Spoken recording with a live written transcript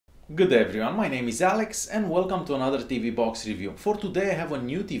Good day everyone, my name is Alex and welcome to another TV box review. For today I have a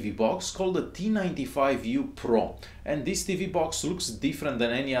new TV box called the T95U Pro, and this TV box looks different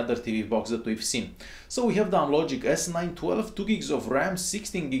than any other TV box that we've seen. So we have the Amlogic S912, 2 gigs of RAM,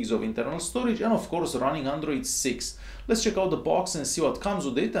 16 gigs of internal storage, and of course running Android 6. Let's check out the box and see what comes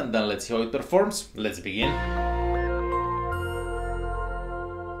with it, and then let's see how it performs. Let's begin.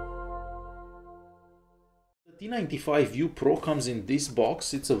 The T95U Pro comes in this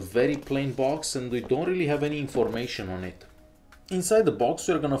box. It's a very plain box and we don't really have any information on it. Inside the box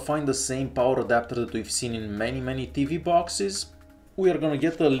we are gonna find the same power adapter that we've seen in many TV boxes. We are gonna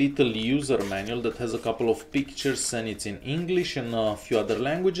get a little user manual that has a couple of pictures and it's in English and a few other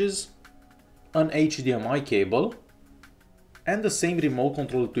languages. An HDMI cable. And the same remote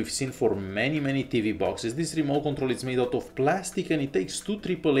control that we've seen for many TV boxes. This remote control is made out of plastic and it takes 2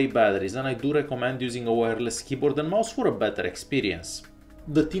 AAA batteries, and I do recommend using a wireless keyboard and mouse for a better experience.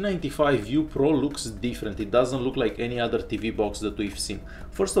 The T95U Pro looks different. It doesn't look like any other TV box that we've seen.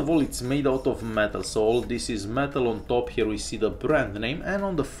 First of all, it's made out of metal, so all this is metal. On top here we see the brand name, and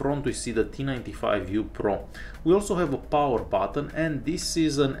on the front we see the T95U Pro. We also have a power button, and this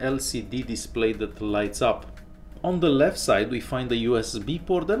is an LCD display that lights up. On the left side we find a USB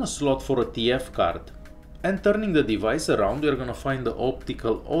port and a slot for a TF card. And turning the device around we are gonna find the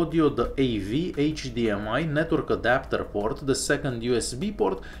optical audio, the AV, HDMI, network adapter port, the second USB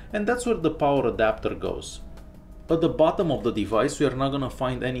port, and that's where the power adapter goes. At the bottom of the device we are not gonna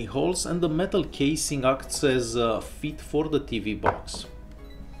find any holes, and the metal casing acts as a fit for the TV box.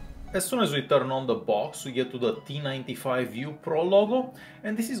 As soon as we turn on the box we get to the T95U Pro logo,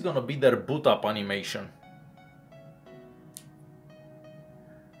 and this is gonna be their boot up animation.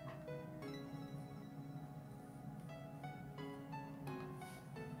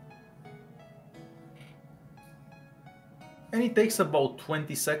 And it takes about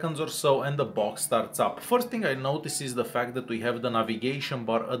 20 seconds or so and the box starts up. First thing I notice is the fact that we have the navigation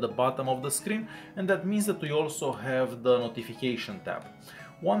bar at the bottom of the screen, and that means that we also have the notification tab.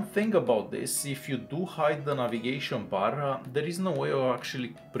 One thing about this, if you do hide the navigation bar, there is no way of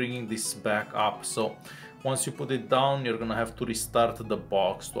actually bringing this back up. So once you put it down, you're gonna have to restart the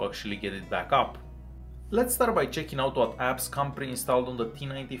box to actually get it back up. Let's start by checking out what apps come pre-installed on the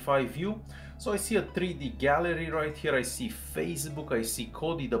T95U. So I see a 3D gallery right here, I see Facebook, I see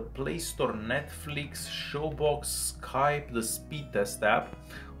Kodi, the Play Store, Netflix, Showbox, Skype, the Speed Test app,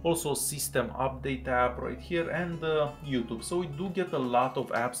 also System Update app right here, and YouTube. So we do get a lot of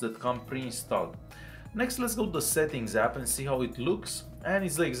apps that come pre-installed. Next, let's go to the Settings app and see how it looks. And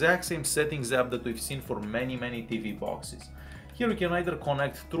it's the exact same Settings app that we've seen for many TV boxes. Here we can either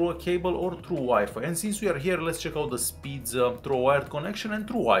connect through a cable or through Wi-Fi, and since we are here, let's check out the speeds through a wired connection and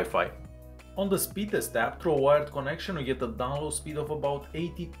through Wi-Fi. On the Speed Test app, through a wired connection we get a download speed of about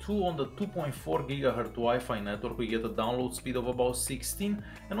 82, on the 2.4 GHz Wi-Fi network we get a download speed of about 16,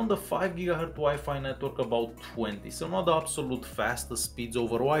 and on the 5 GHz Wi-Fi network about 20, so not the absolute fastest speeds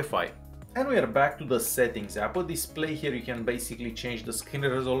over Wi-Fi. And we are back to the Settings app. A display here, you can basically change the screen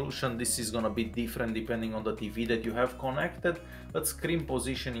resolution. This is gonna be different depending on the TV that you have connected, but screen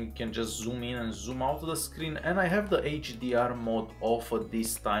positioning, you can just zoom in and zoom out the screen, and I have the HDR mode off at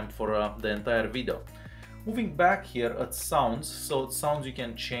this time for the entire video. Moving back here at sounds, so at sounds you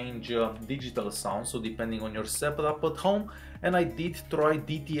can change digital sound, so depending on your setup at home, and I did try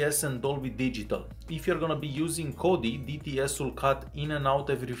DTS and Dolby Digital. If you're gonna be using Kodi, DTS will cut in and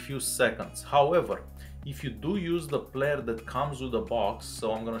out every few seconds. However, if you do use the player that comes with the box,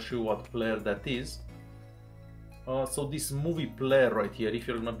 so I'm gonna show you what player that is. So this movie player right here, if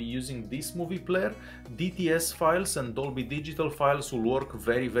you're gonna be using this movie player, DTS files and Dolby Digital files will work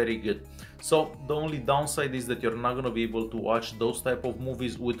very good. So the only downside is that you're not gonna be able to watch those type of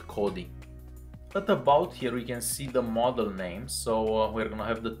movies with Kodi. At about here we can see the model name, so we're gonna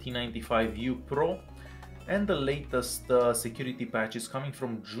have the T95U Pro, and the latest security patch is coming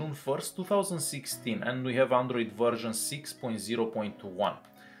from June 1st, 2016, and we have Android version 6.0.1.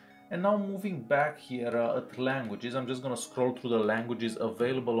 And now moving back here at languages, I'm just gonna scroll through the languages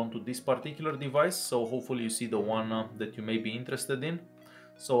available onto this particular device, so hopefully you see the one that you may be interested in.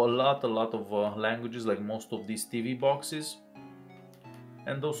 So a lot of languages, like most of these TV boxes,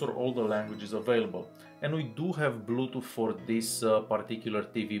 and those are all the languages available. And we do have Bluetooth for this particular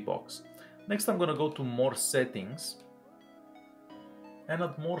TV box. Next I'm gonna go to more settings, and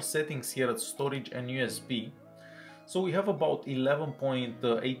at more settings here at storage and USB. So we have about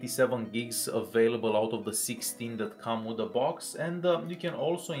 11.87 gigs available out of the 16 that come with the box, and you can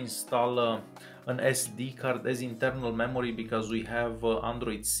also install an SD card as internal memory because we have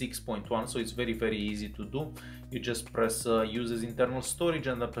Android 6.1, so it's very easy to do. You just press use as internal storage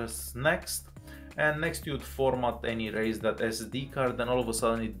and then press next, and next you would format and erase that SD card, and all of a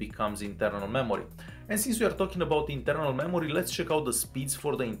sudden it becomes internal memory. And since we are talking about internal memory, let's check out the speeds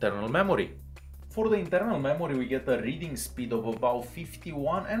for the internal memory. For the internal memory we get a reading speed of about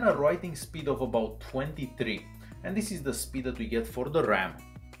 51 and a writing speed of about 23, and this is the speed that we get for the RAM.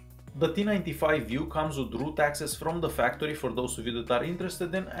 The T95U comes with root access from the factory for those of you that are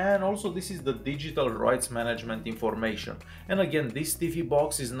interested in, and also this is the digital rights management information. And again, this TV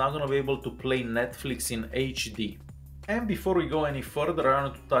box is not gonna be able to play Netflix in HD. And before we go any further, I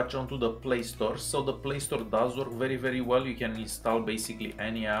wanted to touch onto the Play Store. So the Play Store does work very well. You can install basically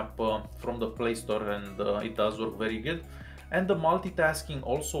any app from the Play Store, and it does work very good. And the multitasking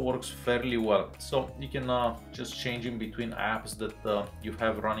also works fairly well. So you can just change in between apps that you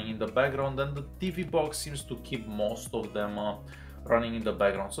have running in the background, and the TV box seems to keep most of them running in the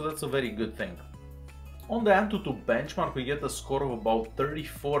background. So that's a very good thing. On the Antutu benchmark we get a score of about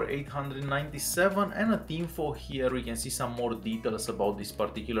 34,897, and at info here we can see some more details about this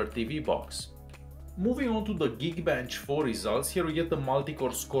particular TV box. Moving on to the Geekbench 4 results, here we get a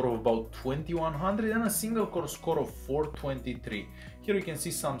multi-core score of about 2100 and a single core score of 423. Here you can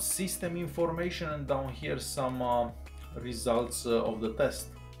see some system information, and down here some results of the test.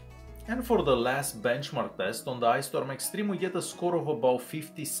 And for the last benchmark test on the iStorm Extreme we get a score of about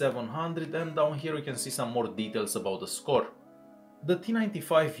 5700, and down here we can see some more details about the score. The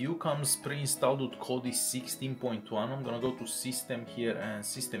T95U comes pre-installed with Kodi 16.1. I'm gonna go to system here and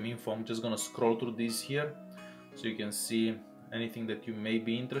system info. I'm just gonna scroll through these here so you can see anything that you may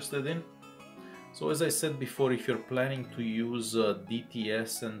be interested in. So as I said before, if you're planning to use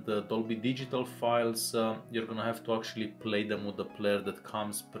DTS and Dolby Digital files, you're gonna have to actually play them with the player that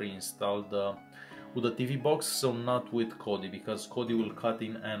comes pre-installed with the TV box, so not with Kodi, because Kodi will cut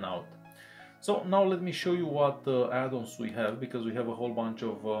in and out. So now let me show you what add-ons we have, because we have a whole bunch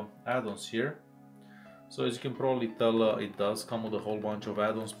of add-ons here. So as you can probably tell, it does come with a whole bunch of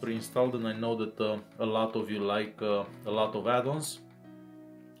add-ons pre-installed, and I know that a lot of you like a lot of add-ons.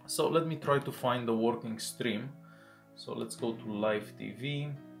 So let me try to find the working stream. So let's go to live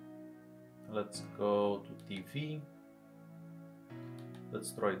TV. Let's go to TV.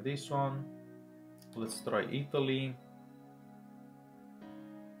 Let's try this one. Let's try Italy.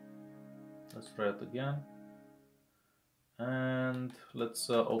 Let's try it again. And let's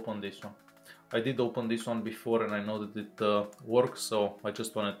open this one. I did open this one before and I know that it works, so I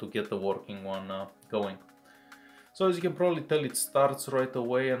just wanted to get the working one going. So as you can probably tell, it starts right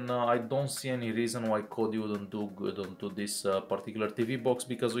away, and I don't see any reason why Kodi wouldn't do good onto this particular TV box,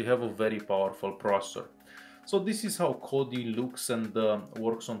 because we have a very powerful processor. So this is how Kodi looks and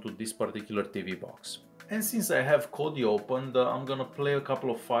works onto this particular TV box. And since I have Kodi opened, I'm gonna play a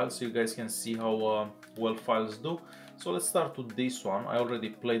couple of files so you guys can see how well files do. So let's start with this one. I already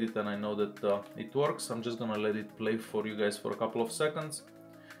played it and I know that it works. I'm just gonna let it play for you guys for a couple of seconds.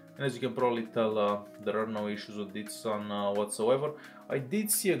 And as you can probably tell, there are no issues with this one whatsoever. I did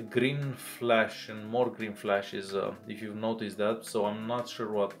see a green flash and more green flashes, if you've noticed that, so I'm not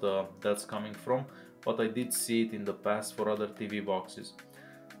sure what that's coming from, but I did see it in the past for other TV boxes.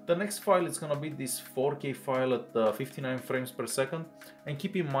 The next file is gonna be this 4K file at 59 frames per second, and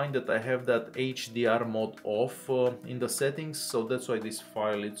keep in mind that I have that HDR mode off in the settings, so that's why this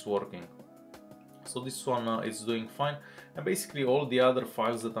file is working. So this one is doing fine, and basically all the other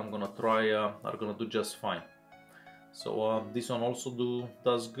files that I'm gonna try are gonna do just fine. So this one also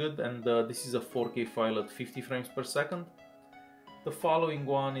does good, and this is a 4K file at 50 frames per second. The following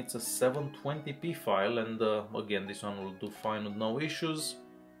one, it's a 720p file, and again this one will do fine with no issues.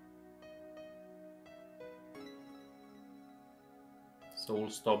 So we'll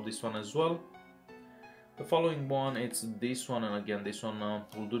stop this one as well. The following one, it's this one, and again this one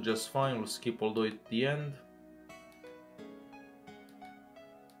will do just fine. We'll skip all the way to the end.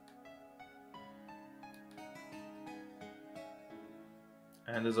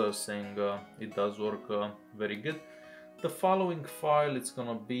 And as I was saying, it does work very good. The following file, it's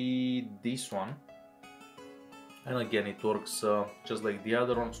gonna be this one, and again it works just like the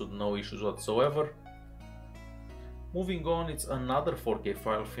other ones with no issues whatsoever. Moving on, it's another 4K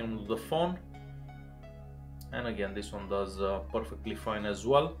file filmed with the phone, and again this one does perfectly fine as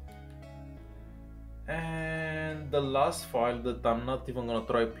well. And the last file that I'm not even gonna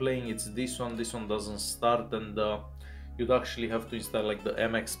try playing, it's this one. This one doesn't start, and you'd actually have to install like the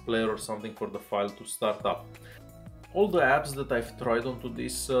MX player or something for the file to start up. All the apps that I've tried onto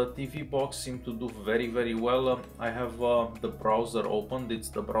this TV box seem to do very well. I have the browser opened. It's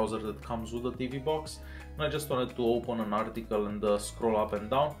the browser that comes with the TV box, and I just wanted to open an article and scroll up and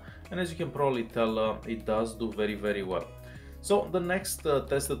down, and as you can probably tell, it does do very well. So the next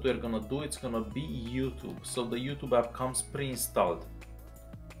test that we're gonna do, it's gonna be YouTube. So the YouTube app comes pre-installed.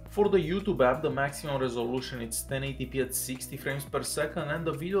 For the YouTube app, the maximum resolution is 1080p at 60 frames per second, and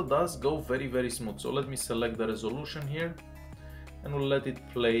the video does go very smooth. So let me select the resolution here, and we'll let it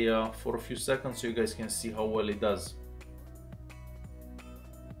play for a few seconds so you guys can see how well it does.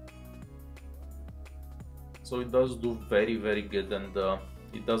 So it does do very good, and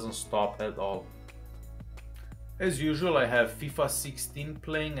it doesn't stop at all. As usual, I have FIFA 16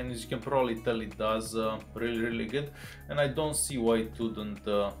 playing, and as you can probably tell, it does really good, and I don't see why it wouldn't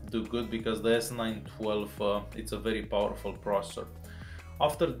do good, because the S912 it's a very powerful processor.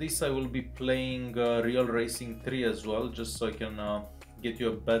 After this, I will be playing Real Racing 3 as well, just so I can get you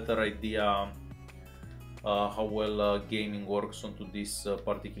a better idea how well gaming works onto this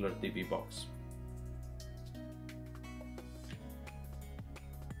particular TV box.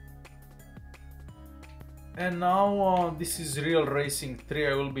 And now this is Real Racing 3.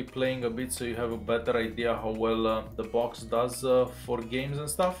 I will be playing a bit so you have a better idea how well the box does for games and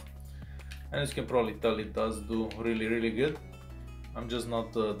stuff. And as you can probably tell, it does do really good. I'm just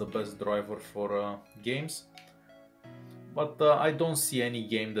not the best driver for games, but I don't see any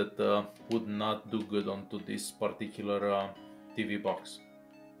game that would not do good onto this particular TV box.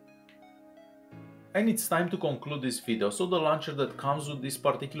 And it's time to conclude this video. So the launcher that comes with this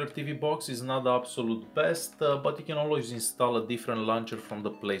particular TV box is not the absolute best, but you can always install a different launcher from the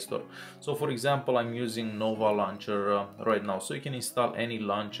Play Store. So for example, I'm using Nova launcher right now, so you can install any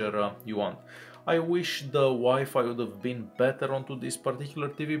launcher you want. I wish the Wi-Fi would have been better onto this particular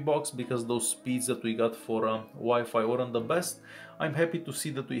TV box, because those speeds that we got for Wi-Fi weren't the best. I'm happy to see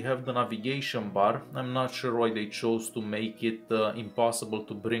that we have the navigation bar. I'm not sure why they chose to make it impossible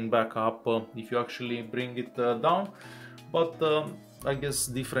to bring back up if you actually bring it down, but I guess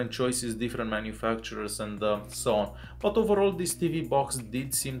different choices, different manufacturers, and so on. But overall, this TV box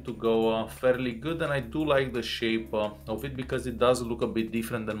did seem to go fairly good, and I do like the shape of it, because it does look a bit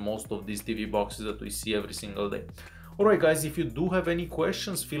different than most of these TV boxes that we see every single day. Alright guys, if you do have any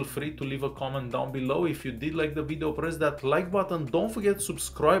questions, feel free to leave a comment down below. If you did like the video, press that like button, don't forget to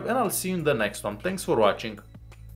subscribe, and I'll see you in the next one. Thanks for watching.